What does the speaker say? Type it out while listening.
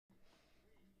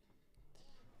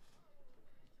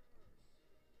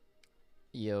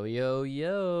Yo, yo,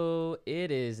 yo,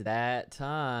 it is that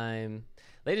time.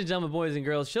 Ladies and gentlemen, boys and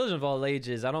girls, children of all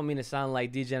ages, I don't mean to sound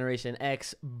like D-Generation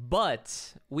X,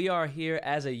 but we are here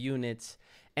as a unit,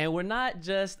 and we're not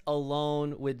just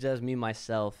alone with just me,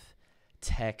 myself,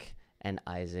 Tech, and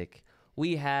Isaac.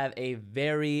 We have a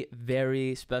very,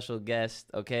 very special guest,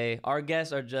 okay? Our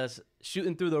guests are just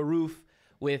shooting through the roof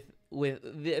with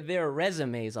their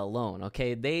resumes alone,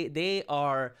 okay? They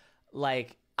are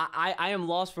like... I am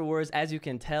lost for words, as you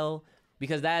can tell,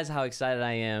 because that is how excited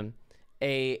I am.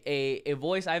 A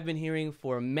voice I've been hearing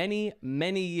for many,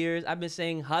 many years. I've been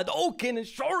saying Hadouken and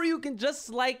Shoryuken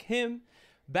just like him.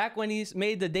 Back when he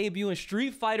made the debut in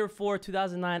Street Fighter 4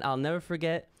 2009, I'll never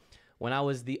forget when I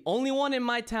was the only one in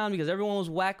my town because everyone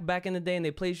was whack back in the day and they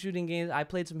played shooting games. I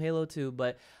played some Halo too,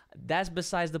 but that's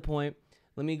besides the point.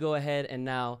 Let me go ahead and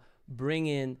now bring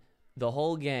in the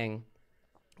whole gang.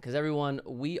 Because everyone,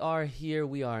 we are here,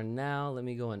 we are now. Let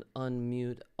me go and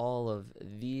unmute all of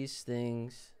these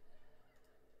things.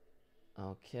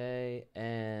 Okay,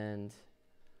 and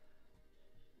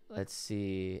let's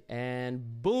see.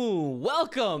 And boom,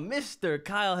 welcome, Mr.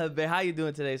 Kyle Hebert. How you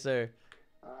doing today, sir?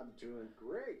 I'm doing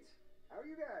great. How are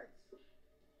you guys?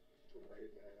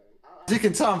 As you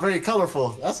can tell, I'm very colorful.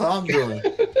 That's how I'm doing.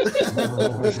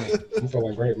 I'm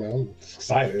feeling great, man. I'm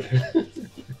excited.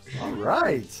 All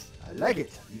right. I like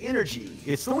it. The energy.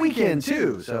 It's the weekend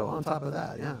too, so on top of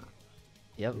that, yeah.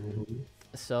 Yep.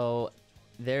 So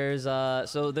there's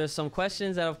some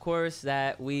questions that, of course,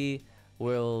 that we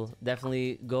will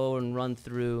definitely go and run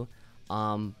through.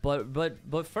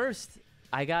 But first,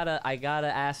 I gotta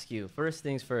ask you. First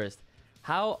things first.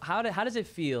 How does it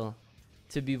feel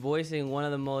to be voicing one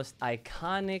of the most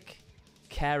iconic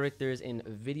characters in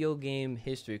video game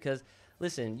history? Because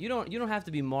listen, you don't have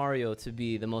to be Mario to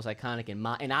be the most iconic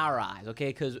in our eyes, okay?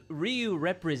 Because Ryu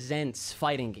represents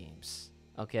fighting games,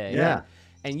 okay? Yeah.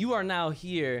 And you are now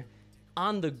here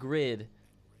on the grid,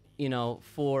 you know,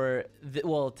 for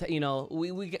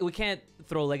we can't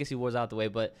throw Legacy Wars out the way,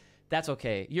 but that's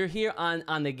okay. You're here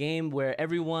on the game where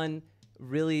everyone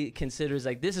really considers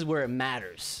like this is where it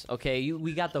matters, okay?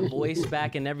 We got the voice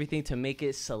back and everything to make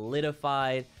it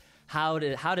solidified. How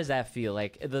does that feel?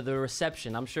 Like the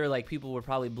reception? I'm sure like people were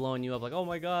probably blowing you up like, oh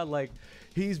my god, like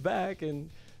he's back, and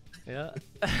yeah.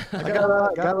 I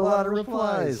got a lot of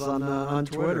replies on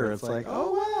Twitter. It's like,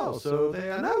 oh wow, so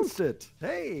they announced it.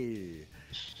 Hey.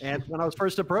 And when I was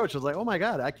first approached, I was like, oh my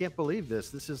god, I can't believe this.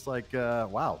 This is like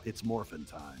wow, it's morphin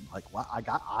time. Like, wow,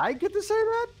 I get to say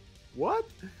that? What?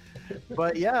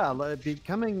 But yeah,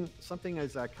 becoming something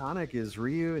as iconic as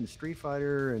Ryu and Street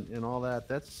Fighter and all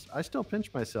that, I still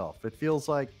pinch myself. It feels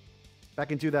like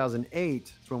back in 2008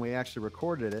 is when we actually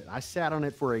recorded it. I sat on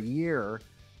it for a year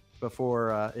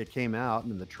before it came out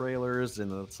and in the trailers,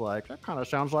 and it's like, that kind of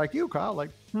sounds like you, Kyle.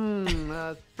 Like,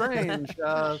 strange.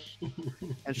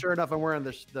 And sure enough, I'm wearing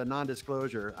the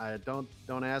non-disclosure.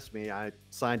 Don't ask me. I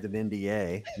signed an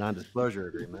NDA, non-disclosure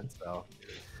agreement. So,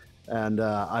 and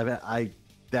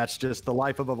that's just the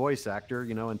life of a voice actor,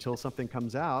 you know, until something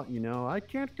comes out, you know, I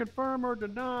can't confirm or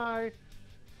deny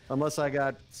unless I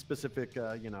got specific,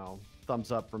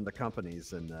 thumbs up from the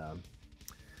companies. And,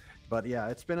 but yeah,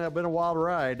 it's been a wild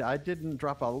ride. I didn't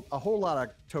drop a whole lot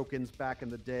of tokens back in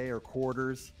the day or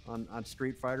quarters on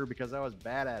Street Fighter because I was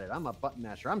bad at it. I'm a button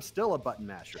masher. I'm still a button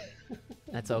masher.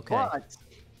 That's okay.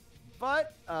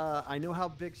 But I know how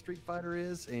big Street Fighter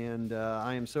is, and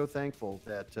I am so thankful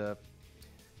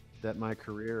that my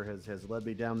career has led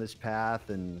me down this path,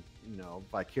 and you know,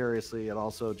 vicariously, and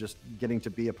also just getting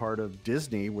to be a part of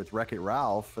Disney with Wreck-It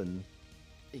Ralph and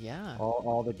yeah,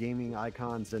 all the gaming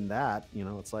icons in that. You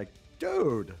know, it's like,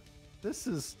 dude, this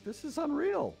is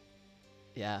unreal.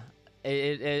 Yeah.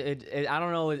 I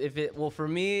don't know if it. Well, for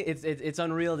me, it's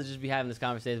unreal to just be having this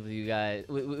conversation with you guys,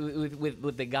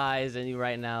 with the guys and you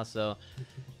right now. So,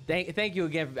 thank you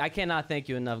again. I cannot thank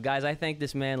you enough, guys. I thanked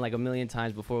this man like a million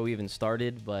times before we even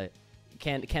started, but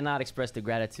cannot express the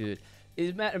gratitude.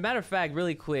 As a matter of fact,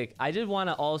 really quick, I just want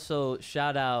to also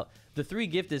shout out the 3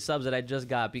 gifted subs that I just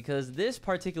got, because this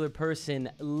particular person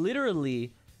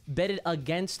literally betted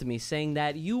against me, saying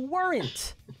that you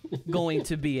weren't going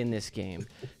to be in this game.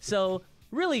 So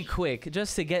really quick,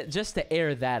 just to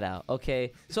air that out,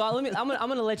 okay? So I'm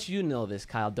gonna let you know this,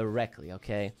 Kyle, directly,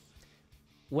 okay?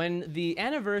 When the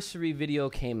anniversary video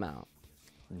came out,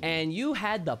 and you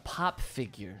had the pop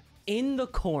figure in the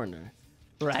corner,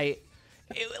 right?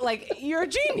 Like, you're a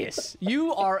genius.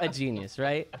 You are a genius,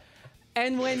 right?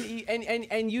 And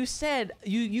when you said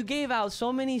you gave out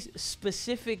so many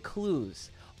specific clues.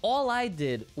 All I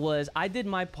did was I did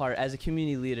my part as a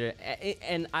community leader,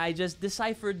 and I just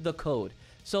deciphered the code.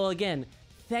 So again,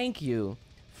 thank you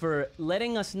for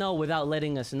letting us know without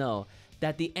letting us know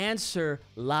that the answer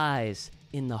lies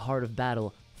in the heart of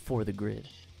battle for the grid.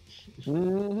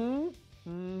 Yeah.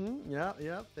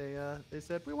 They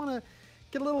said we want to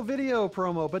get a little video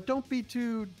promo, but don't be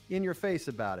too in your face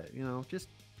about it. You know, just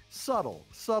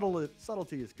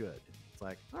subtlety is good. It's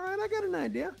like, all right, I got an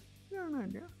idea.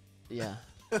 Yeah.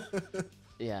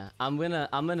 Yeah, I'm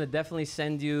gonna definitely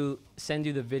send you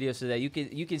the video so that you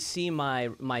could see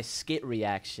my skit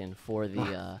reaction for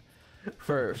the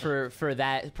for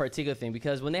that particular thing,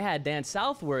 because when they had Dan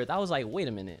Southworth, I was like, wait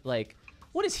a minute, like,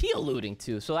 what is he alluding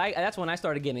to? So that's when I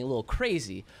started getting a little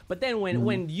crazy. But then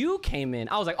when you came in,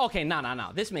 I was like, okay,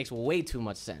 no, this makes way too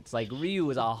much sense. Like, Ryu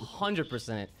is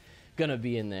 100% gonna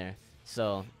be in there.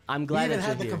 So I'm glad we that even you're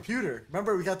had the here. computer.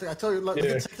 Remember, we got the. I told you, look,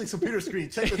 check the computer screen,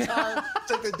 check the time,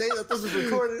 check the date that this was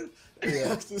recorded.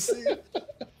 Yeah, to see.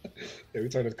 Yeah, we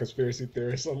turned into conspiracy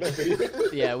theorists on that video.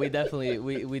 Yeah, we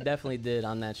definitely did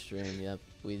on that stream. Yep,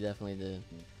 we definitely did.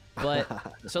 But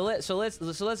so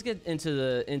let's get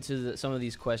into some of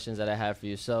these questions that I have for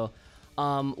you. So,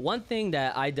 one thing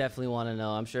that I definitely want to know,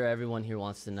 I'm sure everyone here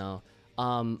wants to know,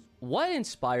 what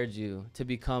inspired you to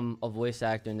become a voice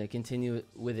actor and to continue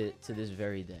with it to this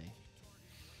very day?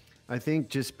 I think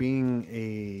just being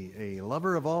a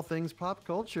lover of all things pop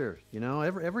culture. You know,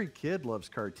 every kid loves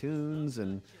cartoons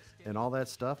and all that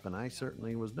stuff, and I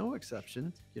certainly was no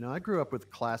exception. You know, I grew up with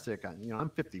classic, you know, I'm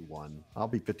 51. I'll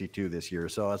be 52 this year,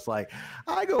 so it's like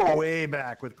I go way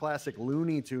back with classic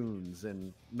Looney Tunes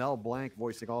and Mel Blanc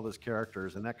voicing all those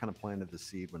characters, and that kind of planted the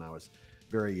seed when I was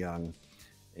very young.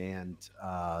 And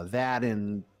that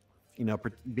and, you know,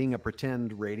 being a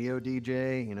pretend radio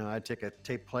DJ, you know, I'd take a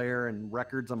tape player and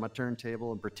records on my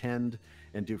turntable and pretend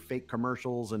and do fake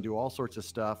commercials and do all sorts of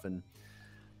stuff. And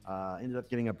ended up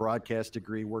getting a broadcast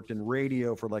degree, worked in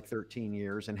radio for like 13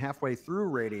 years. And halfway through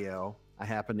radio, I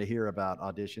happened to hear about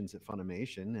auditions at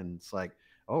Funimation. And it's like,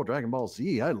 oh, Dragon Ball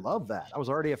Z, I love that. I was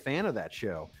already a fan of that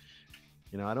show.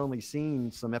 You know, I'd only seen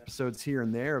some episodes here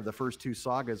and there of the first two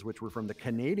sagas, which were from the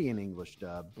Canadian English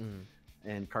dub.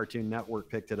 And Cartoon Network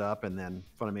picked it up, and then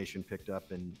Funimation picked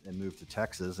up and moved to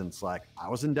Texas. And it's like, I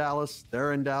was in Dallas,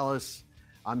 they're in Dallas.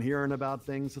 I'm hearing about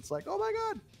things. It's like, oh my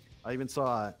God. I even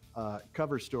saw a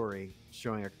cover story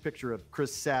showing a picture of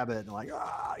Chris Sabat and like,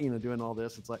 you know, doing all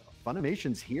this. It's like,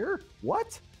 Funimation's here?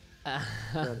 What?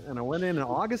 And I went in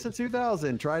August of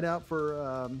 2000, tried out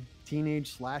for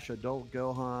teenage/adult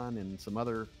Gohan and some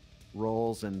other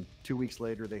roles. And 2 weeks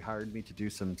later, they hired me to do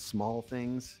some small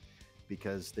things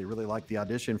because they really liked the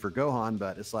audition for Gohan.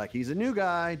 But it's like, he's a new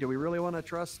guy. Do we really want to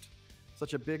trust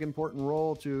such a big, important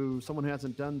role to someone who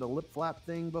hasn't done the lip flap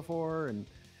thing before and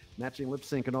matching lip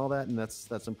sync and all that? And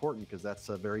that's important because that's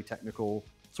a very technical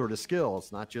sort of skill.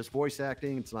 It's not just voice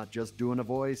acting. It's not just doing a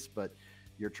voice, but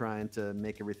you're trying to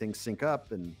make everything sync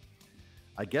up. And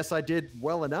I guess I did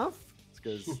well enough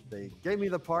because they gave me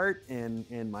the part,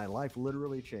 and my life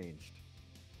literally changed.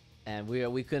 And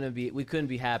we couldn't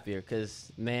be happier,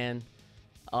 because, man,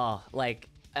 like,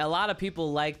 a lot of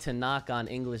people like to knock on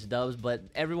English dubs, but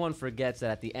everyone forgets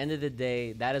that at the end of the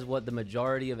day, that is what the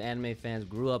majority of anime fans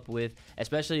grew up with,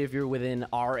 especially if you're within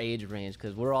our age range,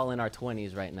 because we're all in our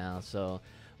 20s right now. So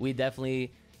we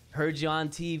definitely heard you on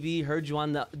TV, heard you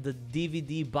on the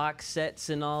DVD box sets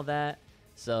and all that.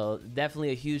 So definitely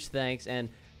a huge thanks. And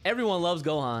everyone loves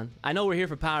Gohan. I know we're here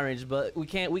for Power Rangers, but we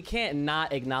can't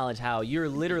not acknowledge how you're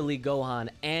literally Gohan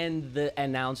and the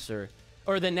announcer,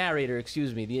 or the narrator,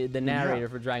 excuse me, the narrator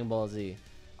for Dragon Ball Z.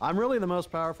 I'm really the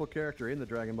most powerful character in the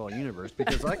Dragon Ball universe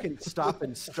because I can stop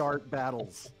and start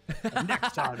battles.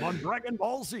 Next time on Dragon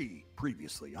Ball Z,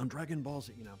 previously on Dragon Ball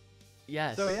Z, you know.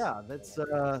 Yes. So yeah, that's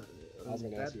I was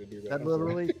gonna ask you to do that.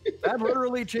 that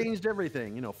literally changed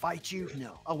everything. You know, fight you?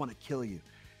 No, I want to kill you.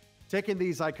 Taking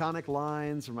these iconic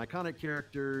lines from iconic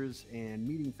characters and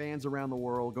meeting fans around the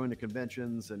world, going to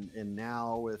conventions, and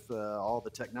now with all the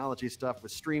technology stuff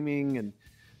with streaming, and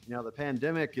you know, the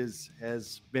pandemic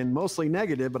has been mostly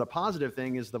negative, but a positive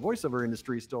thing is the voiceover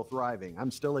industry is still thriving. I'm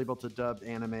still able to dub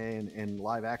anime and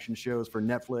live action shows for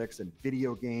Netflix and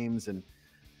video games, and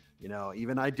you know,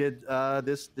 even I did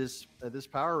this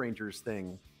Power Rangers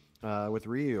thing with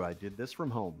Ryu. I did this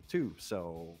from home too.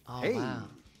 So hey. Wow.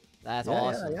 That's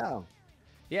awesome.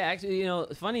 Yeah, actually, you know,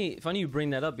 funny you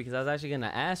bring that up, because I was actually gonna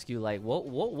ask you, like, what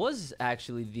was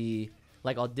actually the,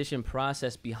 like, audition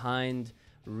process behind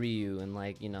Ryu, and,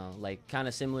 like, you know, like, kind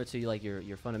of similar to like your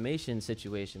Funimation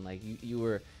situation, like you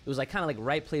were, it was like kind of like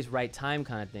right place, right time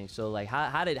kind of thing. So like,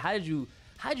 how did you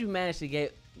manage to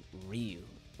get Ryu?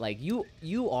 Like,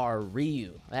 you are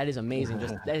Ryu. That is amazing.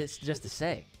 That is just to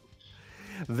say.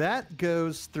 That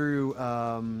goes through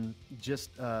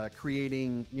just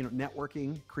creating,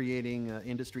 networking, creating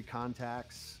industry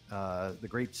contacts. The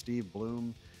great Steve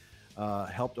Bloom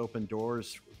helped open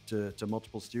doors to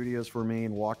multiple studios for me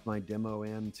and walked my demo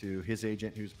in to his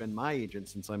agent, who's been my agent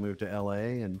since I moved to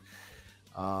LA. And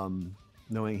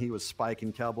knowing he was Spike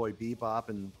in Cowboy Bebop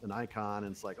and an icon,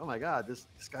 and it's like, oh my God, this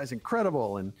guy's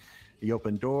incredible. And he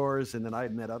opened doors. And then I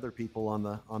met other people on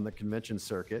the convention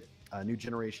circuit, New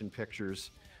Generation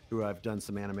Pictures, who I've done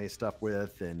some anime stuff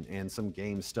with and some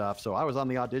game stuff. So I was on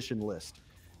the audition list,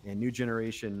 and New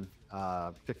Generation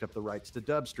picked up the rights to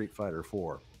dub Street Fighter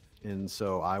 4. And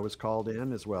so I was called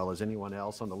in, as well as anyone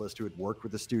else on the list who had worked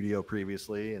with the studio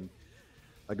previously. And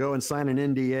I go and sign an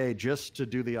NDA just to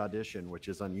do the audition, which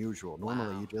is unusual.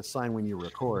 Normally you just sign when you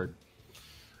record.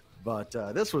 But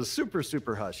this was super,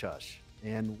 super hush-hush.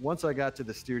 And once I got to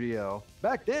the studio,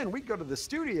 back then we'd go to the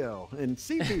studio and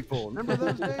see people. Remember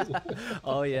those days?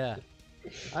 Oh, yeah.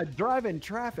 I'd drive in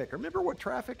traffic. Remember what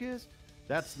traffic is?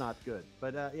 That's not good.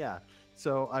 But yeah.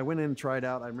 So I went in and tried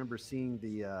out. I remember seeing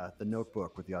the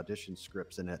notebook with the audition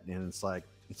scripts in it, and it's like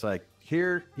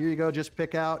here you go. Just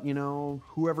pick out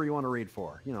whoever you want to read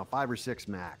for. 5 or 6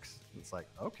 max. It's like,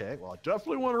 okay, well, I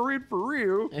definitely want to read for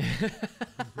Ryu.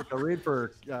 I'll read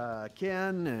for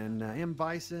Ken and M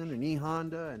Bison and E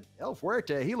Honda and El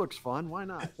Fuerte. He looks fun. Why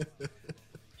not?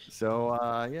 So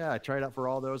yeah, I tried out for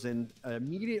all those and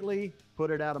immediately put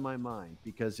it out of my mind,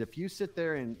 because if you sit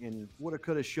there and woulda,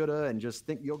 coulda, shoulda and just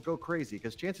think, you'll go crazy,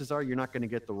 because chances are you're not going to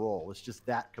get the role. It's just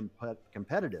that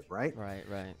competitive, right?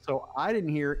 Right. So I didn't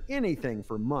hear anything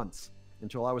for months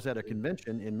until I was at a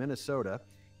convention in Minnesota,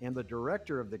 and the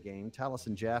director of the game,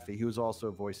 Taliesin Jaffe, who was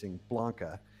also voicing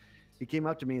Blanca, he came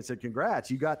up to me and said, "Congrats,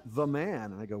 you got the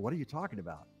man." And I go, "What are you talking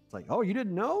about?" It's like, "Oh, you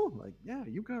didn't know?" I'm like, "Yeah,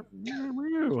 you got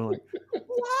Ryu." I'm like,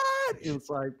 "What?" And it's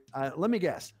like, let me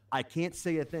guess. I can't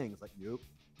say a thing. It's like, nope,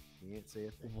 can't say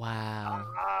a thing.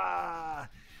 Wow.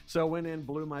 So went in,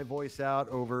 blew my voice out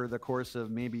over the course of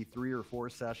maybe 3 or 4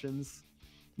 sessions.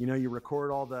 You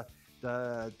record all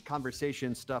the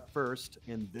conversation stuff first,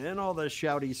 and then all the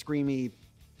shouty, screamy,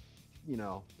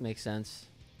 Makes sense.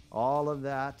 all of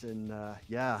that. And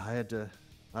yeah,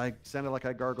 I sounded like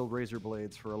I gargled razor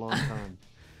blades for a long time.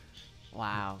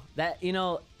 Wow. That,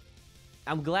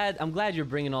 I'm glad you're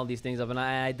bringing all these things up, and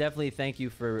I definitely thank you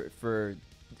for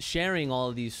sharing all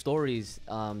of these stories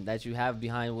that you have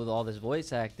behind with all this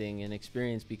voice acting and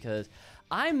experience, because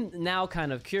I'm now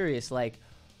kind of curious, like,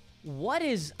 what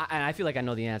is, and I feel like I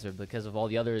know the answer because of all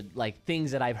the other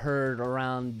things that I've heard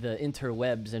around the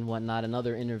interwebs and whatnot and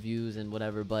other interviews and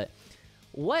whatever, but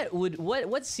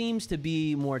what seems to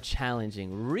be more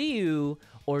challenging, Ryu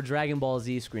or Dragon Ball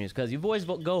Z screams? Because you voiced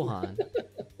Gohan.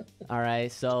 All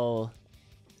right, so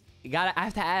I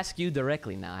have to ask you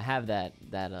directly now. I have that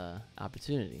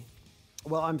opportunity.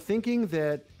 Well, I'm thinking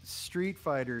that Street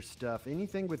Fighter stuff,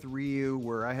 anything with Ryu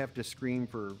where I have to scream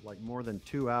for more than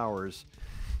 2 hours,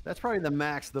 that's probably the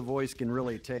max the voice can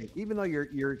really take. Even though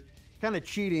you're kind of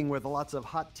cheating with lots of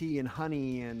hot tea and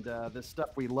honey and this stuff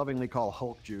we lovingly call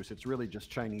Hulk juice. It's really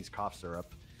just Chinese cough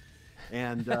syrup.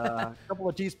 And a couple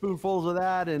of teaspoonfuls of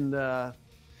that, and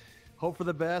hope for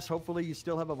the best. Hopefully you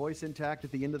still have a voice intact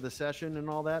at the end of the session and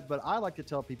all that. But I like to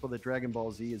tell people that Dragon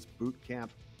Ball Z is boot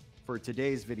camp for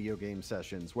today's video game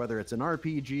sessions. Whether it's an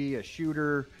RPG, a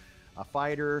shooter, a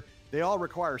fighter, they all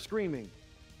require screaming.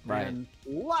 Right. And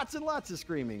lots of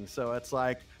screaming. So it's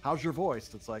like, how's your voice?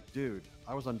 It's like, dude,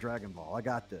 I was on Dragon Ball. I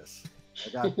got this.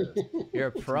 You're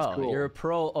a pro. Cool. You're a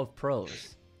pro of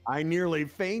pros. I nearly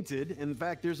fainted. In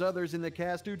fact, there's others in the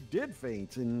cast who did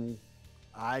faint. And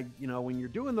when you're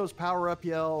doing those power-up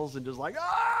yells and just like,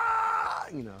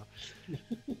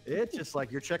 it's just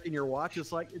like you're checking your watch.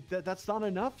 It's like, that's not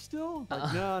enough still?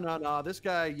 Like, no. This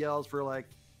guy yells for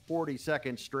 40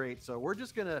 seconds straight. So we're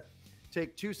just going to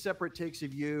take 2 separate takes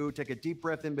of you, take a deep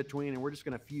breath in between, and we're just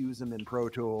going to fuse them in Pro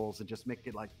Tools and just make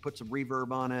it put some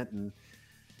reverb on it and,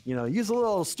 use a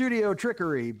little studio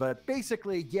trickery. But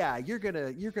basically, yeah, you're going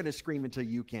to scream until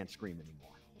you can't scream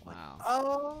anymore. Wow.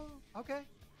 Oh, okay.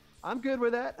 I'm good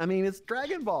with that. I mean, it's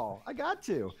Dragon Ball. I got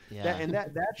to. Yeah.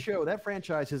 That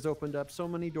franchise has opened up so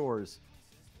many doors.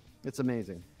 It's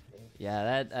amazing.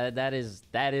 Yeah, that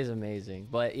is amazing.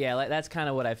 But yeah, that's kind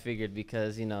of what I figured,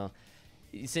 because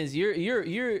since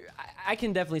I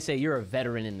can definitely say you're a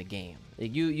veteran in the game.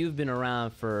 You've been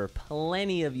around for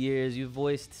plenty of years. You've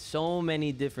voiced so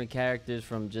many different characters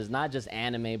from not just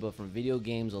anime, but from video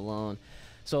games alone.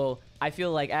 So I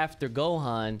feel like after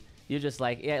Gohan, you're just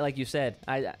like you said,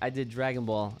 I did Dragon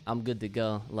Ball. I'm good to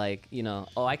go. I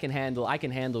can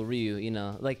handle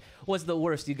Ryu. What's the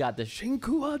worst? You got the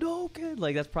Shinku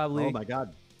Hadouken. That's probably. Oh my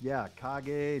God. Yeah,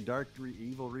 Kage,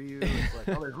 Evil Ryu. It's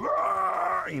like, oh,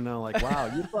 like, you know, like, wow,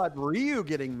 you thought Ryu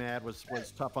getting mad was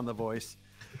tough on the voice.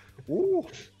 Ooh.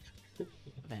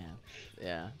 Man,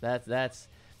 yeah, that's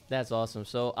awesome.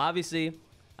 So obviously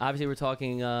we're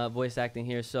talking voice acting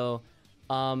here. So,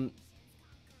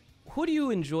 who do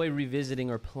you enjoy revisiting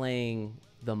or playing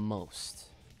the most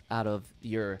out of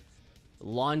your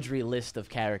laundry list of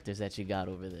characters that you got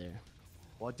over there?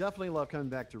 Well, I definitely love coming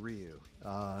back to Ryu.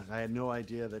 I had no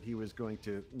idea that he was going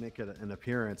to make an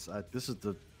appearance. This is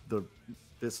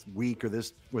this week or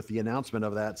this with the announcement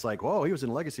of that. It's like, whoa, he was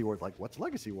in Legacy Wars. Like, what's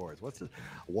Legacy Wars? What's this?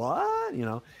 What? You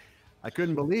know, I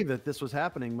couldn't believe that this was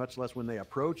happening. Much less when they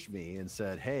approached me and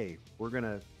said, "Hey, we're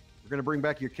gonna bring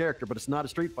back your character, but it's not a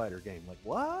Street Fighter game." Like,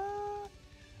 what?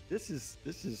 This is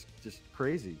just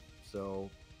crazy. So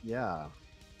yeah.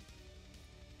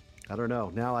 I don't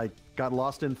know. Now I got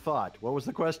lost in thought. What was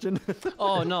the question?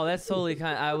 Oh no, that's totally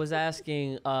kind. I was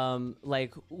asking,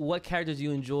 like, what characters do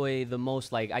you enjoy the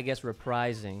most? Like, I guess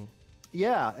reprising.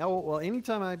 Yeah. Well,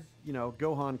 anytime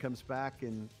Gohan comes back,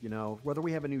 and whether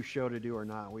we have a new show to do or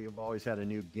not, we have always had a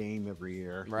new game every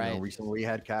year. Right. Recently we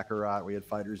had Kakarot, we had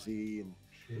Fighter Z, and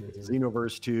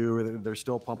Xenoverse 2. They're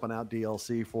still pumping out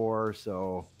DLC for.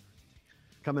 So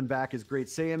coming back is Great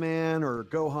Saiyaman or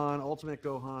Gohan, Ultimate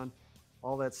Gohan.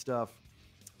 All that stuff.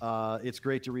 It's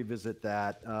great to revisit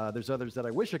that. There's others that I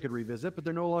wish I could revisit, but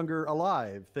they're no longer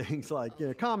alive. Things like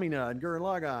Kamina and Gurren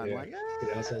Lagann. Yeah. Like,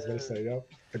 That's what I was gonna say.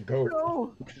 Yep, the GOAT.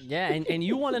 no. Yeah, and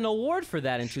you won an award for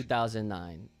that in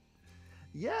 2009.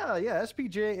 Yeah.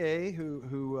 SPJA,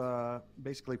 who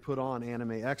basically put on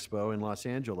Anime Expo in Los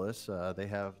Angeles. They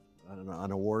have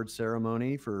an award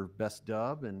ceremony for best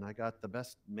dub, and I got the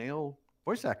best male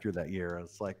voice actor that year.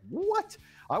 It's like, what?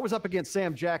 I was up against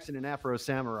Sam Jackson in Afro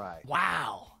Samurai.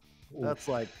 Wow. That's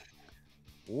like,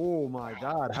 oh my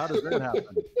God, how does that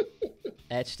happen?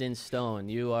 Etched in stone.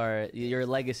 Your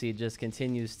legacy just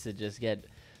continues to just get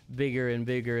bigger and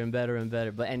bigger and better and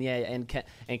better. But and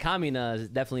Kamina is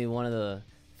definitely one of the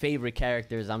favorite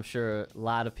characters I'm sure a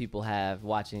lot of people have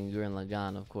watching Gurren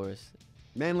Lagann, of course.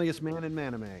 Manliest man in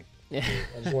Manime. Yeah.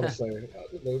 I just want to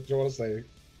say,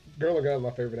 Gurren Lagann is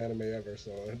my favorite anime ever,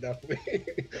 so definitely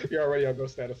you're already on go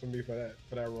status for me for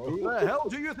that role. Who the hell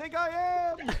do you think I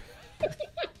am?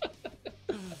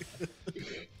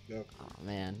 Yep. Oh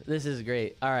man, this is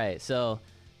great. All right, so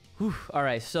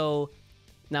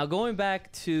now going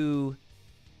back to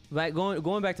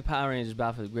Power Rangers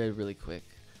Battle for the Grid really quick,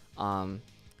 because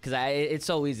it's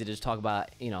so easy to just talk about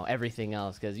everything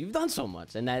else because you've done so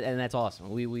much, and that's awesome.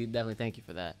 We definitely thank you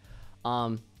for that.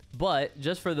 But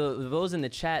just for those in the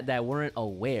chat that weren't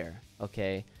aware,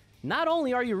 okay, not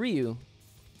only are you Ryu,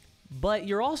 but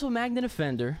you're also Magna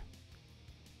Defender,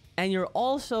 and you're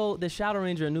also the Shadow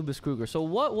Ranger Anubis Cruger. So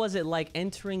what was it like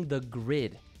entering the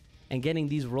grid and getting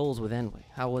these roles with Enway?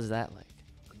 How was that like?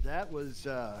 That was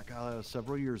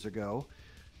several years ago,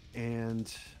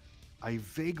 and I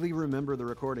vaguely remember the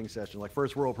recording session. Like,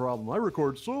 first world problem, I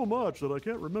record so much that I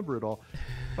can't remember it all.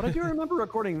 But I do remember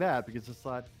recording that because I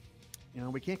thought,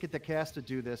 we can't get the cast to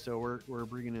do this, so we're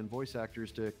bringing in voice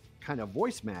actors to kind of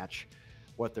voice match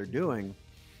what they're doing.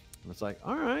 And it's like,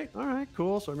 all right,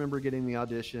 cool. So I remember getting the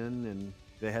audition, and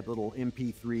they had little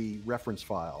MP3 reference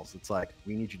files. It's like,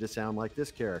 we need you to sound like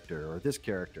this character or this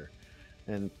character.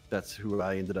 And that's who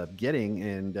I ended up getting.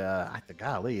 And I thought,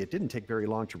 golly, it didn't take very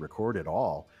long to record it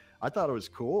all. I thought it was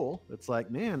cool. It's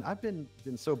like, man, I've been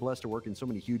so blessed to work in so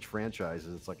many huge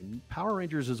franchises. It's like Power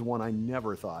Rangers is one I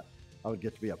never thought I would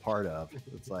get to be a part of.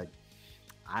 It's like,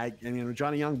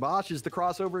 Johnny Young Bosch is the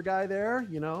crossover guy there,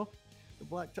 the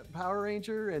Black Power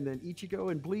Ranger, and then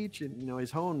Ichigo and Bleach, and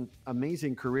his own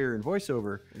amazing career in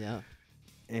voiceover. Yeah.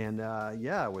 And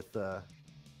with the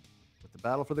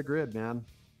Battle for the Grid, man,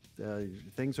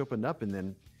 things opened up, and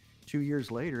then 2 years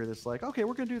later, it's like, okay,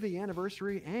 we're gonna do the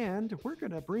anniversary, and we're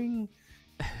gonna bring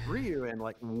Ryu, and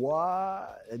like,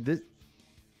 what?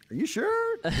 Are you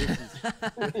sure? This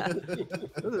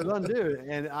is undue.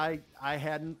 And I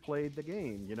hadn't played the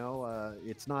game.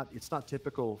 It's not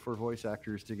typical for voice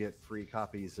actors to get free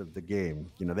copies of the game.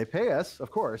 They pay us,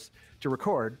 of course, to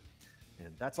record,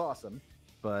 and that's awesome.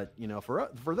 But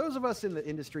for those of us in the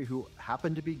industry who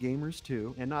happen to be gamers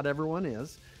too, and not everyone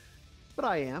is, but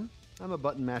I am. I'm a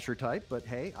button masher type, but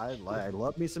hey, I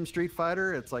love me some Street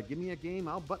Fighter. It's like, give me a game,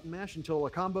 I'll button mash until a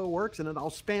combo works, and then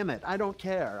I'll spam it. I don't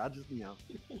care. I just,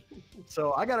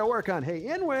 So I got to work on, hey,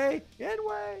 Enway,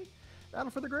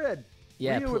 Battle for the Grid.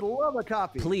 Yeah, you would love a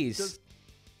copy. Please.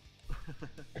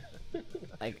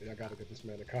 I gotta get this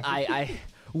man a copy.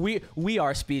 we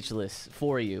are speechless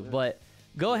for you, but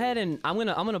Go ahead and I'm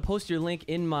gonna post your link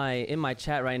in my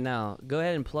chat right now. Go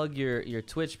ahead and plug your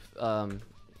Twitch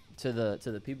to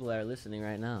the people that are listening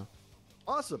right now.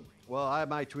 Awesome. Well,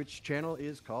 my Twitch channel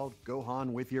is called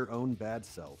Gohan with Your Own Bad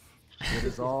Self. It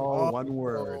is all one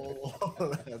word.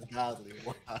 Oh, that's godly.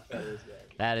 Wow,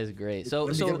 that is great. So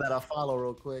let me give that a follow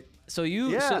real quick. So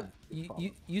you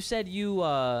said you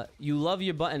love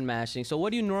your button mashing. So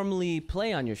what do you normally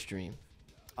play on your stream?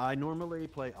 I normally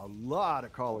play a lot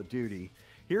of Call of Duty.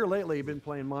 Here lately, I've been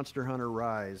playing Monster Hunter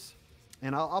Rise.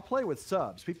 And I'll play with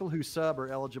subs. People who sub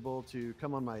are eligible to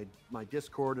come on my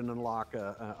Discord and unlock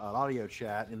an audio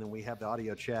chat, and then we have the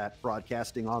audio chat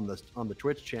broadcasting on the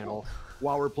Twitch channel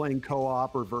while we're playing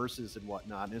co-op or versus and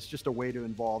whatnot. And it's just a way to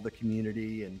involve the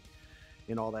community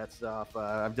and all that stuff.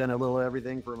 I've done a little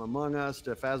everything from Among Us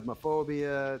to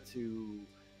Phasmophobia to,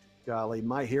 golly,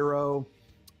 My Hero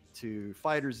to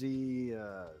Fighter Z.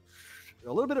 A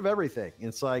little bit of everything.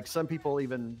 It's like some people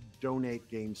even donate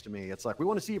games to me. It's like, we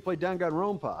want to see you play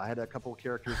Danganronpa. I had a couple of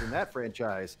characters in that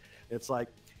franchise. It's like,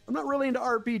 I'm not really into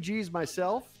RPGs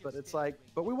myself, but it's like,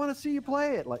 but we want to see you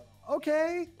play it. Like,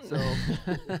 okay.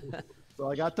 So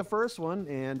I got the first one,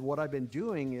 and what I've been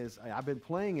doing is I've been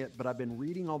playing it, but I've been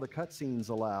reading all the cutscenes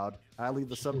aloud. I leave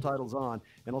the subtitles on,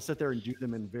 and I'll sit there and do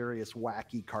them in various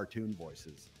wacky cartoon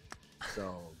voices.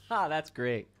 So that's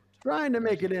great. Trying to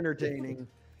make it entertaining.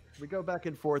 We go back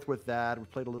and forth with that. We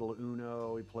played a little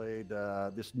Uno. We played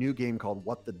this new game called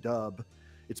What the Dub.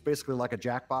 It's basically like a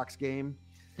Jackbox game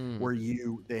where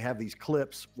they have these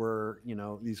clips where,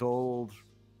 these old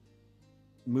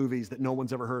movies that no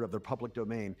one's ever heard of. They're public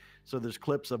domain. So there's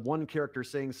clips of one character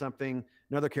saying something,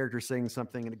 another character saying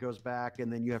something, and it goes back,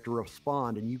 and then you have to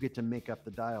respond, and you get to make up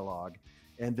the dialogue.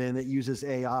 And then it uses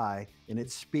AI, and it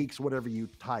speaks whatever you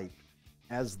type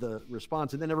as the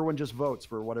response, and then everyone just votes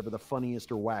for whatever the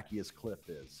funniest or wackiest clip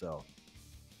is. So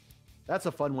that's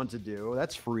a fun one to do.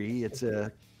 That's free. It's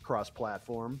a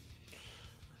cross-platform.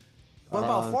 What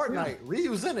about Fortnite?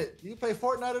 Ryu's in it. You play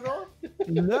Fortnite at all?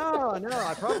 No.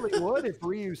 I probably would if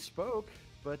Ryu spoke,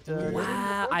 but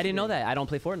wow, I didn't know that. I don't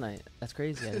play Fortnite. That's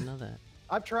crazy. I didn't know that.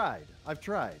 I've tried.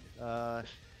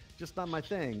 Just not my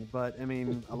thing. But I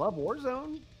mean, I love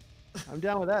Warzone. I'm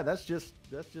down with that. That's just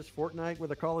Fortnite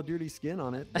with a Call of Duty skin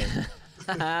on it.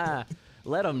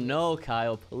 Let them know,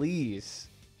 Kyle, please.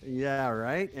 Yeah,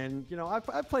 right. And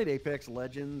I've played Apex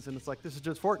Legends, and it's like, this is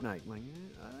just Fortnite. I'm like,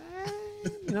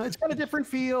 it's got a different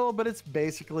feel, but it's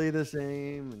basically the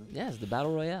same. And, yeah, it's the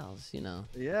battle royales.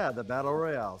 Yeah, the battle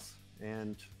royales,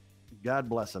 and God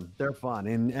bless them. They're fun.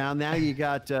 And now you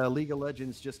got League of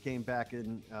Legends just came back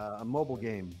in a mobile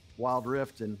game, Wild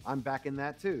Rift, and I'm back in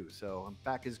that too. So I'm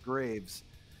back as Graves,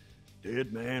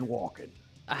 dead man walking.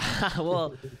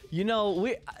 Well,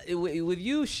 with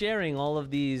you sharing all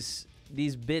of these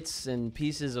bits and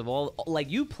pieces of all, like,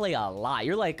 you play a lot.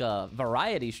 You're like a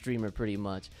variety streamer pretty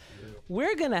much. Yeah.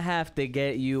 We're gonna have to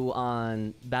get you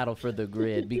on Battle for the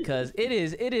Grid because it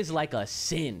is like a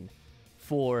sin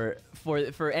for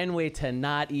Enway to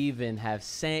not even have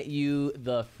sent you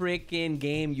the freaking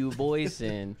game you voice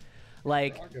in.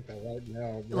 Like, I'll get that right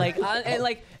now,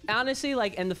 bro. Honestly,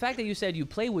 and the fact that you said you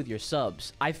play with your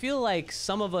subs, I feel like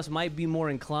some of us might be more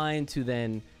inclined to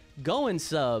then go and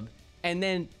sub and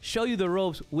then show you the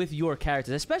ropes with your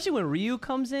characters, especially when Ryu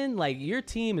comes in. Like, your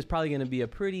team is probably going to be a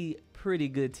pretty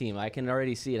good team. I can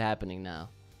already see it happening now.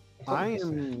 I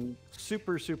am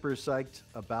super psyched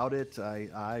about it. Like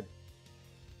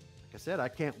I said, I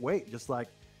can't wait. Just like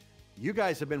you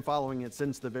guys have been following it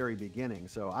since the very beginning,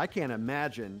 so I can't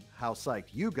imagine how psyched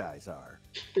you guys are.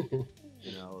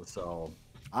 So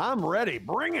I'm ready.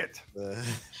 Bring it.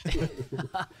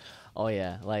 Oh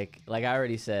yeah, like I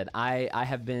already said, I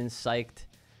have been psyched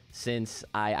since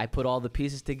I put all the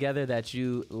pieces together that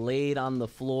you laid on the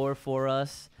floor for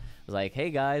us. I was like, hey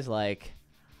guys, like,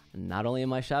 not only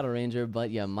am I Shadow Ranger,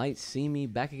 but you might see me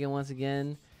back again once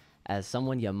again as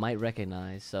someone you might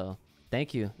recognize. So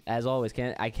thank you, as always.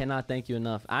 I cannot thank you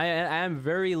enough. I am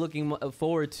very looking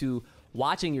forward to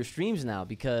watching your streams now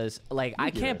because, like,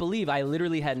 I can't believe I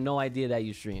literally had no idea that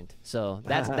you streamed. So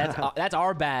that's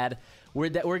our bad. You're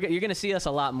gonna see us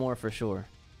a lot more for sure.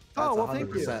 Oh, well,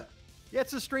 thank you. Yeah,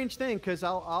 it's a strange thing because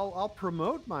I'll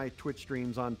promote my Twitch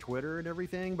streams on Twitter and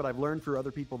everything, but I've learned through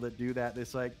other people that do that.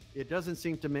 It's like it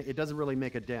doesn't really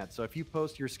make a dent. So if you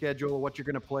post your schedule, what you're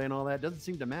going to play, and all that, it doesn't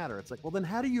seem to matter. It's like, well, then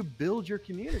how do you build your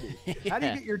community? How do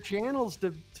you get your channels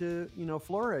to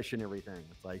flourish and everything?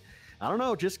 It's like, I don't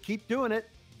know. Just keep doing it.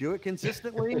 Do it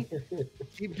consistently.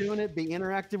 Keep doing it. Be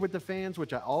interactive with the fans,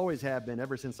 which I always have been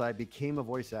ever since I became a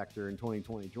voice actor in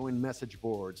 2020. Join message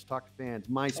boards, talk to fans,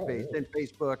 MySpace, then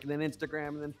Facebook, and then Instagram,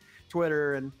 and then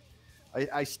Twitter. And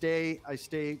I stay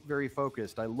very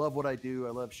focused. I love what I do. I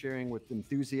love sharing with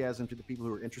enthusiasm to the people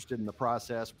who are interested in the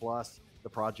process, plus the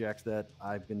projects that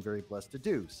I've been very blessed to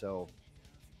do. So,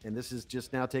 and this is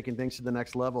just now taking things to the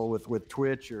next level with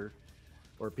Twitch or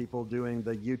people doing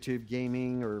the YouTube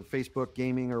gaming or Facebook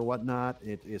gaming or whatnot.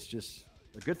 It's just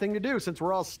a good thing to do since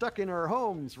we're all stuck in our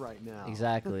homes right now.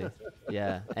 Exactly.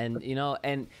 Yeah. And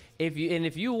and if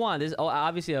you want, this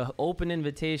obviously an open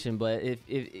invitation, but if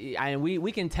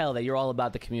we can tell that you're all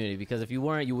about the community, because if you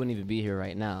weren't, you wouldn't even be here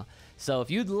right now. So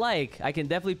if you'd like, I can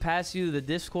definitely pass you the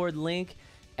Discord link,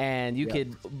 and you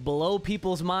could blow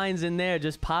people's minds in there.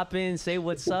 Just pop in, say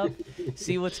what's up,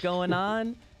 see what's going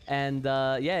on. And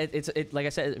it's like I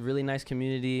said, a really nice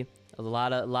community. A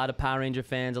lot of Power Ranger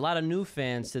fans, a lot of new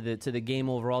fans to the game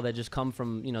overall that just come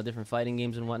from different fighting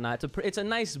games and whatnot. It's a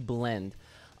nice blend.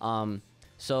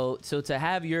 So to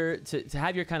have your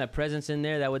kind of presence in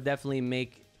there, that would definitely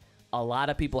make a lot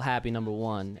of people happy, number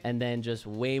one, and then just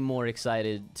way more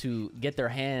excited to get their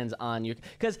hands on your.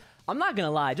 Because I'm not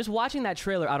gonna lie, just watching that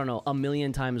trailer, I don't know, a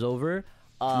million times over.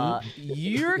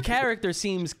 Your character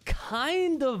seems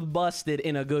kind of busted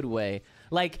in a good way.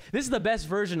 Like, this is the best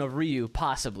version of Ryu,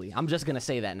 possibly. I'm just going to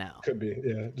say that now. Could be,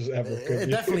 yeah. Just ever. It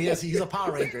definitely is. He's a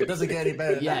Power Ranger. It doesn't get any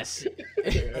better than yes.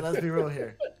 that. Let's be real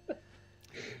here.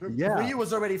 Yeah. Ryu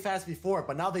was already fast before,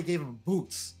 but now they gave him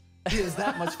boots. He is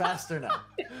that much faster now.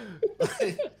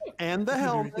 And the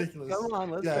helmet. Ridiculous. Come on,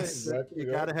 let's face it. Exactly,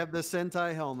 You got to have the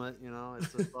Sentai helmet.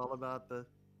 It's all about the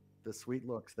sweet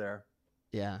looks there.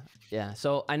 Yeah.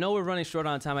 So I know we're running short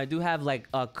on time. I do have like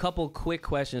a couple quick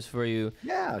questions for you.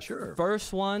 Yeah, sure.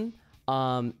 First one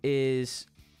is,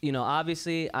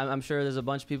 obviously I'm sure there's a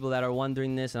bunch of people that are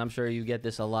wondering this, and I'm sure you get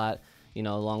this a lot,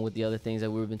 along with the other things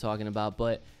that we've been talking about.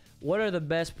 But what are the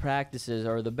best practices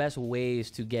or the best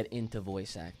ways to get into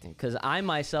voice acting? Because I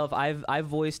myself, I've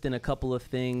voiced in a couple of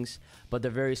things, but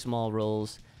they're very small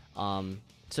roles.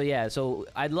 So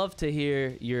I'd love to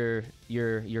hear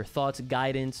your thoughts,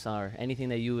 guidance, or anything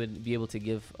that you would be able to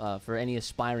give for any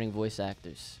aspiring voice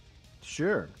actors.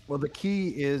 Sure. Well, the key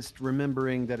is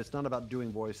remembering that it's not about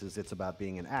doing voices, it's about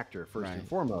being an actor first and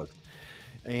foremost.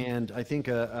 And I think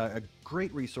a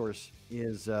great resource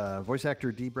is voice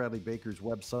actor D. Bradley Baker's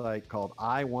website called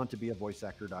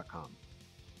iwanttobeavoiceactor.com.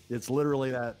 It's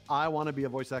literally that,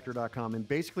 iwanttobeavoiceactor.com. And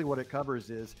basically what it covers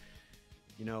is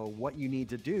what you need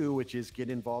to do, which is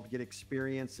get involved, get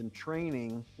experience and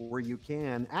training where you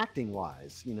can, acting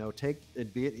wise.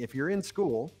 If you're in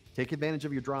school, take advantage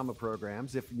of your drama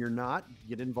programs. If you're not,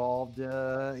 get involved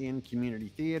in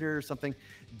community theater or something.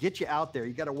 Get you out there.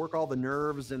 You got to work all the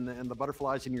nerves and the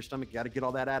butterflies in your stomach. You got to get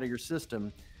all that out of your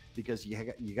system, because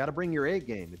you got to bring your A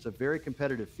game. It's a very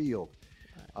competitive field.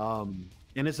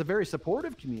 And it's a very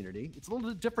supportive community. It's a little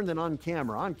bit different than on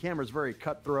camera. On camera is very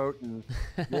cutthroat, and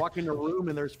you walk in a room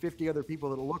and there's 50 other people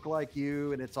that look like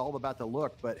you, and it's all about the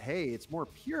look. But hey, it's more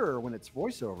pure when it's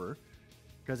voiceover,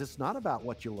 because it's not about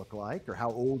what you look like or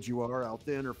how old you are, how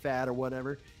thin or fat or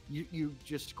whatever. You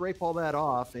just scrape all that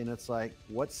off, and it's like,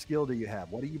 what skill do you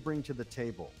have? What do you bring to the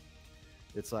table?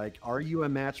 It's like, are you a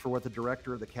match for what the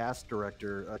director or the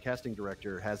casting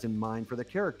director has in mind for the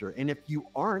character? And if you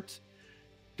aren't,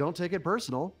 don't take it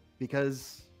personal,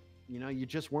 because you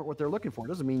just weren't what they're looking for. It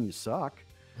doesn't mean you suck,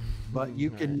 but you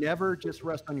can never just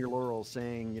rest on your laurels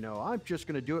saying, I'm just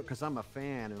going to do it because I'm a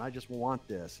fan and I just want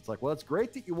this. It's like, well, it's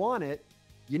great that you want it.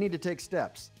 You need to take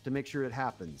steps to make sure it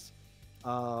happens.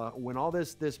 When all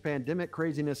this pandemic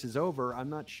craziness is over, I'm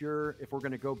not sure if we're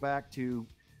going to go back to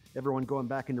everyone going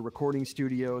back into recording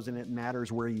studios and it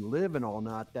matters where you live and all.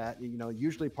 Not that,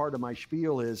 usually part of my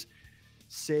spiel is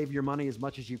save your money as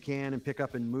much as you can and pick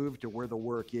up and move to where the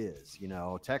work is.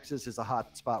 Texas is a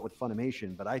hot spot with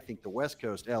Funimation, but I think the West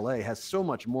Coast, LA, has so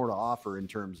much more to offer in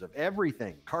terms of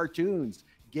everything: cartoons,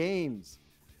 games,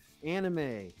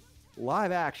 anime,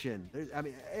 live action.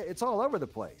 It's all over the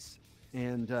place.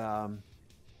 And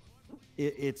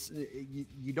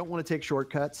you don't want to take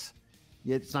shortcuts.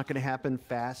 It's not going to happen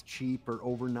fast, cheap, or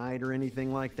overnight or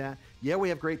anything like that. Yeah, we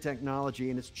have great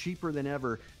technology, and it's cheaper than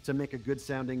ever to make a good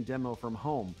sounding demo from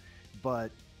home.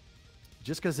 But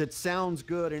just because it sounds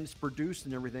good and it's produced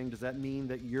and everything, does that mean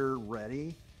that you're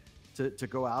ready to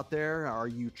go out there? Are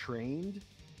you trained?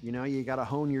 You got to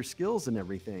hone your skills and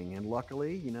everything. And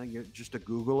luckily, you're just a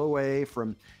Google away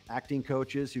from acting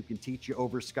coaches who can teach you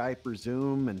over Skype or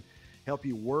Zoom and help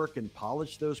you work and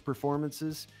polish those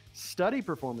performances. Study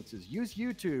performances, use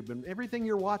YouTube and everything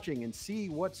you're watching, and see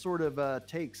what sort of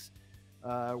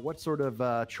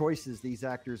choices these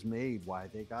actors made, why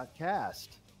they got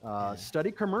cast. Study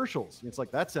commercials. It's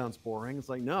like, that sounds boring. It's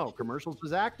like, no, commercials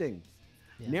is acting.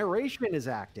 Narration is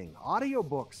acting.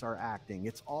 Audiobooks are acting.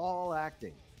 It's all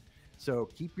acting. So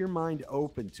keep your mind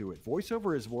open to it.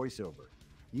 Voiceover is voiceover.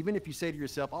 Even if you say to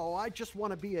yourself, "Oh, I just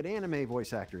want to be an anime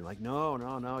voice actor," like,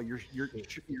 no, you're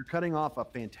cutting off a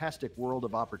fantastic world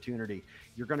of opportunity.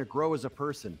 You're going to grow as a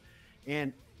person,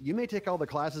 and you may take all the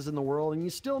classes in the world, and you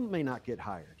still may not get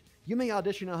hired. You may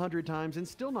audition 100 times and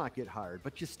still not get hired,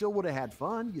 but you still would have had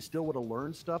fun. You still would have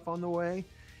learned stuff on the way,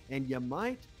 and you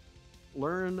might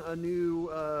learn a new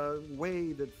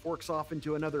way that forks off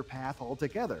into another path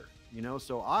altogether.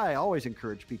 So I always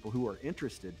encourage people who are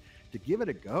interested to give it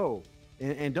a go.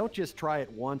 And don't just try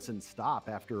it once and stop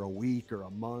after a week or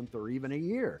a month or even a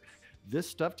year. This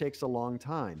stuff takes a long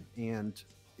time, and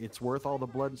it's worth all the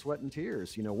blood and sweat and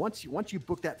tears. Once you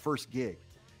book that first gig,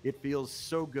 it feels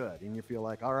so good, and you feel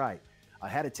like, all right, I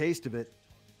had a taste of it.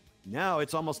 Now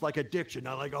it's almost like addiction.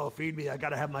 I'm like, oh, feed me. I got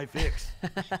to have my fix.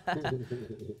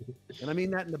 And I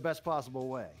mean that in the best possible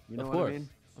way. You know what I mean?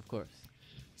 Of course.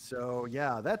 So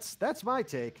yeah, that's my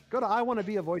take. Go to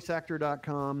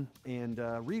iwannabeavoiceactor.com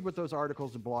and read what those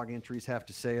articles and blog entries have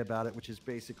to say about it, which is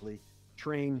basically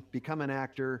train, become an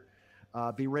actor,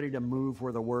 be ready to move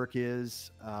where the work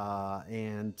is,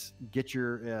 and get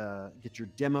your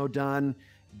demo done,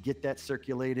 get that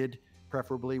circulated,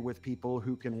 preferably with people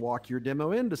who can walk your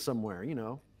demo into somewhere.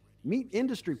 Meet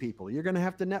industry people. You're going to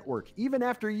have to network, even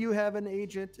after you have an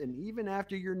agent, and even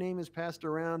after your name is passed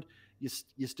around. You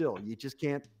just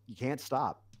can't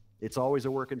stop. It's always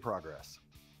a work in progress.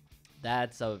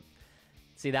 That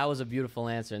was a beautiful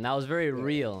answer, and that was very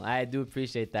real. I do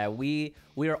appreciate that. We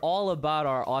are all about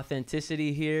our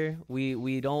authenticity here.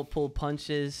 We don't pull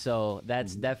punches, so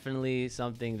that's definitely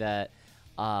something that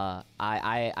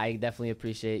I definitely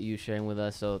appreciate you sharing with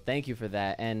us. So thank you for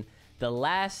that. And the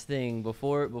last thing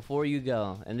before you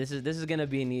go, and this is gonna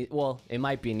be it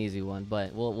might be an easy one,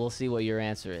 but we'll see what your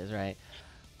answer is, right?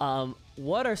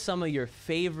 What are some of your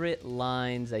favorite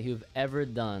lines that you've ever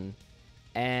done?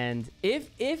 And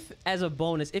if as a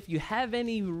bonus, if you have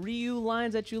any Ryu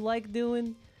lines that you like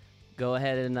doing, go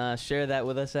ahead and share that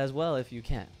with us as well if you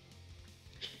can.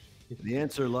 The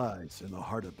answer lies in the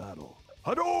heart of battle.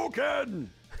 Hadouken!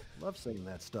 Love saying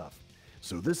that stuff.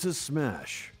 So this is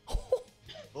Smash.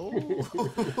 Of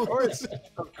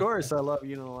course I love,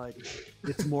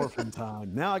 it's morphin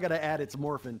time. Now I got to add it's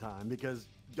morphin time because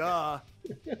duh.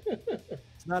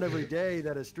 It's not every day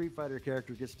that a Street Fighter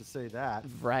character gets to say that.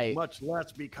 Right. Much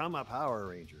less become a Power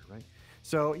Ranger, right?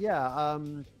 So yeah,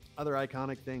 other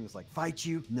iconic things like fight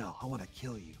you? No, I want to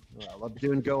kill you. I love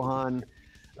doing Gohan.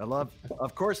 I love,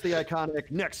 of course, the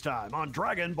iconic next time on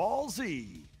Dragon Ball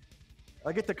Z.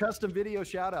 I get the custom video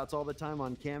shout outs all the time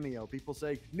on Cameo. People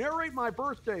say, narrate my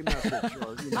birthday message,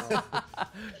 or,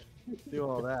 do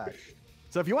all that.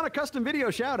 So if you want a custom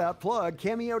video shout out, plug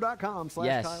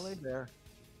cameo.com/Kyle Hebert.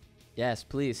 Yes,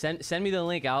 please send me the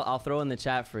link. I'll throw in the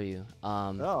chat for you.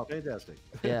 Oh, fantastic.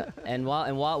 Yeah, and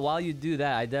while you do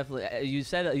that, I definitely you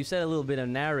said a little bit of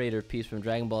narrator piece from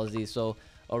Dragon Ball Z. So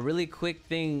a really quick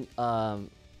thing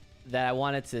that I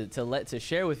wanted to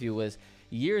share with you was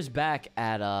years back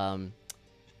at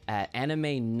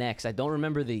Anime Next. I don't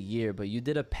remember the year, but you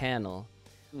did a panel,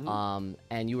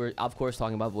 and you were of course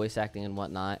talking about voice acting and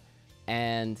whatnot.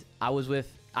 And I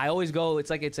always go, it's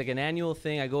like an annual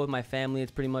thing. I go with my family.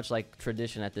 It's pretty much like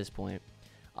tradition at this point.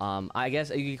 I guess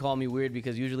you could call me weird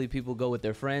because usually people go with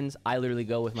their friends. I literally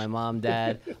go with my mom,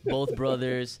 dad, both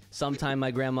brothers. Sometime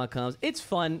my grandma comes. It's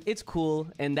fun. It's cool.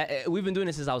 And we've been doing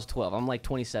this since I was 12. I'm like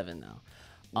 27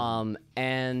 now.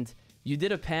 And you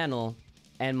did a panel,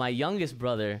 and my youngest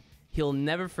brother, he'll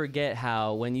never forget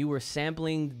how when you were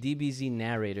sampling DBZ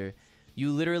Narrator,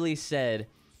 you literally said,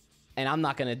 and I'm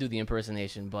not going to do the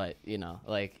impersonation, but,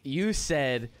 you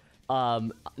said,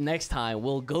 next time,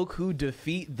 will Goku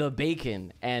defeat the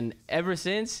bacon? And ever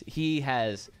since, he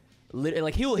has,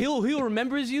 he'll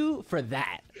remembers you for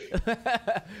that.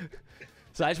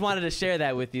 So I just wanted to share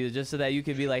that with you, just so that you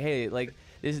could be like, hey,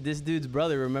 this dude's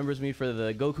brother remembers me for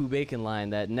the Goku bacon line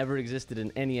that never existed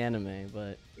in any anime,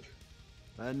 but.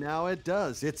 And now it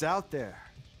does. It's out there.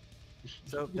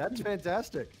 So that's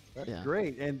fantastic. That's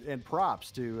great. And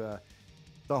props to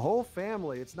the whole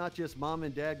family. It's not just mom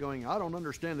and dad going, I don't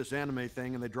understand this anime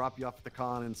thing, and they drop you off at the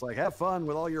con, and it's like, have fun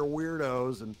with all your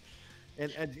weirdos, and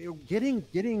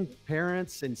getting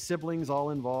parents and siblings all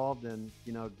involved, and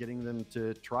getting them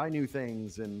to try new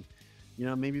things, and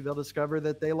maybe they'll discover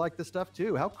that they like the stuff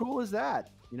too. How cool is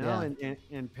that?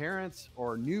 And parents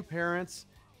or new parents,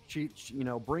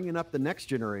 bringing up the next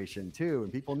generation too,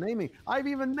 and people naming. I've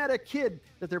even met a kid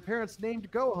that their parents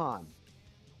named Gohan.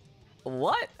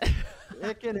 What?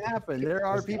 It can happen. There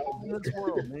are people in this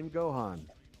world named Gohan.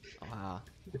 Wow.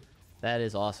 That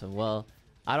is awesome. Well,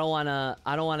 I don't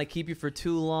wanna keep you for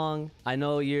too long. I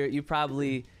know you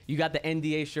got the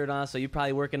NDA shirt on, so you're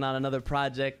probably working on another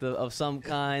project of some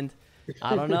kind.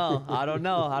 I don't know. I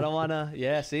don't wanna.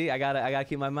 Yeah, see, I gotta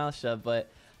keep my mouth shut. But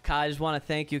Kai, I just wanna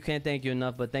thank you. Can't thank you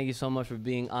enough. But thank you so much for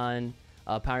being on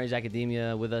Power Rangers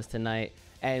Academia with us tonight.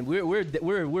 And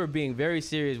we're being very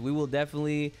serious. We will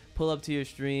definitely pull up to your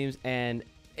streams. And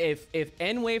if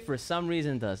N-Way for some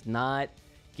reason does not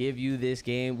give you this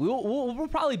game, we'll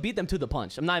probably beat them to the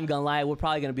punch. I'm not even gonna lie, we're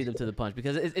probably gonna beat them to the punch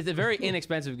because it's a very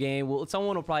inexpensive game.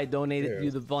 Someone will probably donate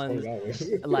you the funds.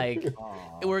 Like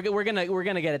we're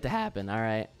gonna get it to happen. All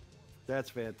right. That's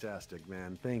fantastic,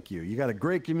 man. Thank you. You got a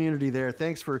great community there.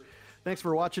 Thanks for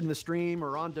watching the stream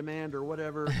or on demand or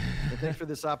whatever. And thanks for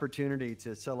this opportunity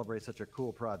to celebrate such a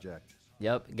cool project.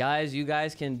 Yep, guys, you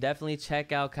guys can definitely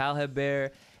check out Kyle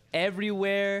Hebert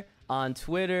everywhere. On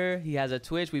Twitter, he has a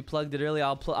Twitch. We plugged it earlier.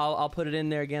 I'll put it in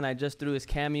there again. I just threw his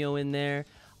cameo in there.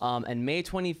 And May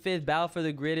 25th, Battle for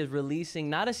the Grid is releasing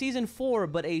not a Season 4,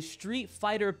 but a Street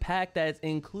Fighter pack that's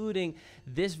including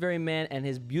this very man and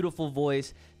his beautiful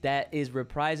voice that is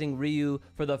reprising Ryu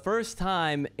for the first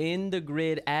time in the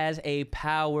grid as a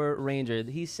Power Ranger.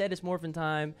 He said it's Morphin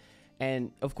time,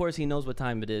 and of course he knows what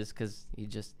time it is because he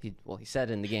said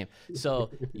it in the game. So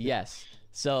yes.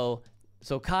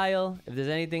 So Kyle, if there's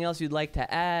anything else you'd like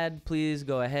to add, please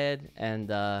go ahead. And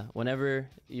whenever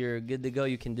you're good to go,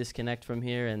 you can disconnect from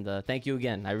here. And thank you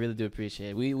again. I really do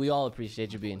appreciate it. We all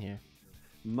appreciate you being here.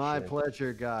 My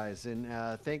pleasure, guys. And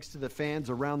thanks to the fans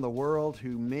around the world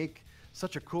who make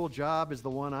such a cool job as the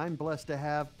one I'm blessed to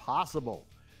have possible.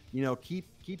 You know, keep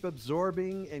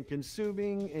absorbing and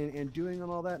consuming and doing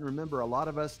all that. And remember, a lot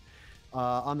of us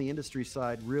on the industry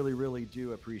side really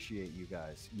do appreciate you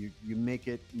guys. You make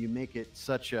it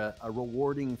such a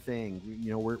rewarding thing.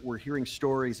 You know, we're hearing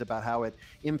stories about how it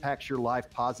impacts your life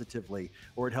positively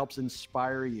or it helps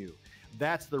inspire you.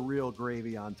 That's the real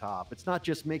gravy on top. It's not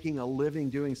just making a living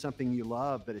doing something you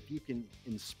love, but if you can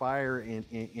inspire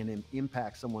and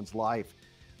impact someone's life,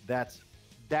 that's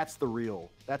the real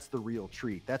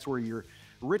treat. That's where you're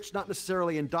rich, not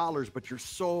necessarily in dollars, but your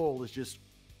soul is just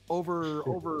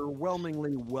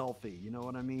overwhelmingly wealthy. You know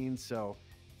what I mean? So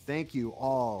thank you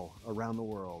all around the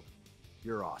world.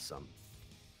 You're awesome.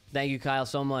 Thank you, Kyle,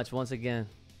 so much once again.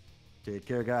 Take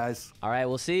care, guys. All right,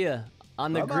 we'll see you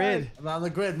on the grid. I'm on the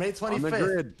grid, May 25th. On the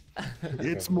grid.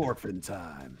 It's morphin'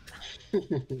 time.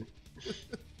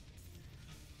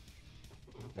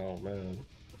 Oh, man.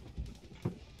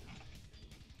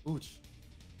 Ooch.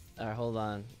 All right, hold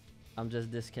on. I'm just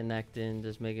disconnecting,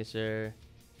 just making sure.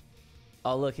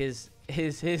 Oh, look, his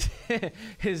at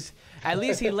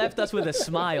least he left us with a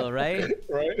smile, right?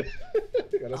 Right.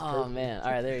 Oh man.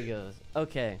 All right, there he goes.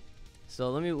 Okay.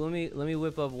 So let me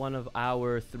whip up one of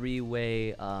our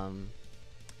three-way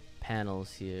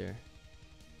panels here.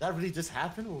 That really just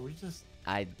happened, or we just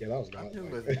Yeah, that was not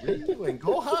with Ryu and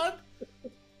Gohan?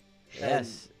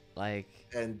 Yes.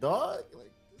 And Dog?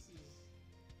 Like this is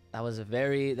that was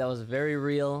very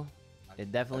real.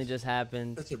 It definitely just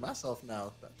happened. picture myself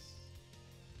now.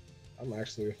 I'm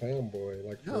actually a fanboy,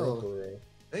 like Yo. for real.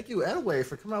 Thank you, N-Way,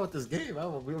 for coming out with this game.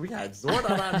 We had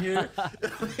Zordon on here.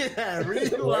 We had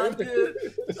Ryu on here.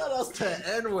 Shout outs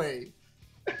to N-Way.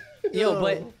 Yo,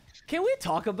 but can we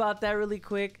talk about that really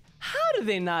quick? How do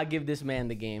they not give this man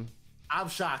the game? I'm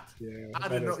shocked. Yeah, I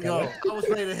didn't know. Yo, I was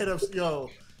ready to hit him. Yo.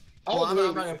 Well, I'm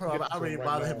not gonna I already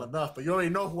bothered him enough, but you already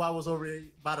know who I was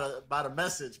already about a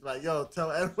message. Like, yo,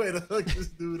 tell N-Way to hook this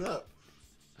dude up.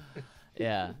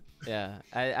 Yeah.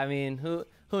 I mean, who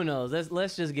knows?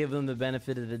 Let's just give them the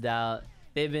benefit of the doubt.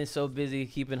 They've been so busy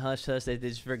keeping hush hush that they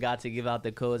just forgot to give out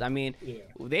the codes. I mean,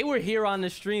 they were here on the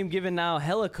stream giving out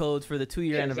hella codes for the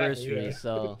 2-year anniversary. Exactly,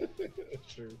 So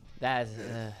True. that's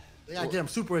They gotta get him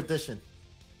Super Edition.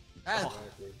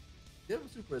 Exactly. Give him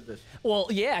Super Edition. well,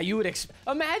 yeah. You would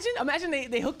imagine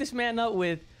they hooked this man up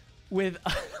with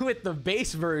the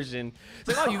base version. It's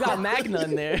like, oh, you got Magna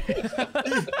in there. They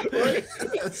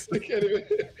can't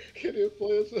even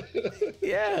play us.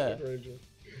 Yeah. Ranger.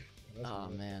 Oh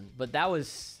man, but that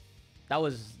was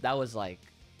amazing.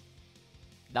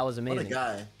 What a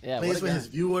guy. Yeah, Plays what a with guy. his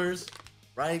viewers,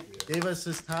 right? Gave us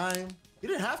his time. He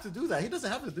didn't have to do that. He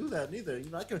doesn't have to do that neither. You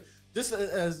know, I can just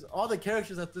as all the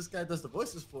characters that this guy does the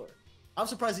voices for. I'm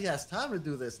surprised he has time to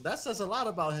do this. That says a lot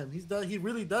about him. He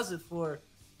really does it for,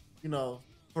 you know,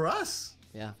 for us.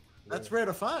 Yeah. That's rare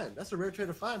to find. That's a rare trait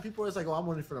to find. People are always like, oh, I'm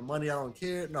only for the money. I don't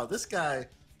care. No, this guy,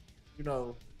 you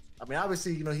know, I mean,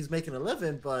 obviously, you know, he's making a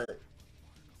living, but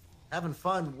having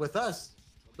fun with us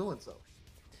doing so.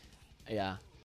 Yeah.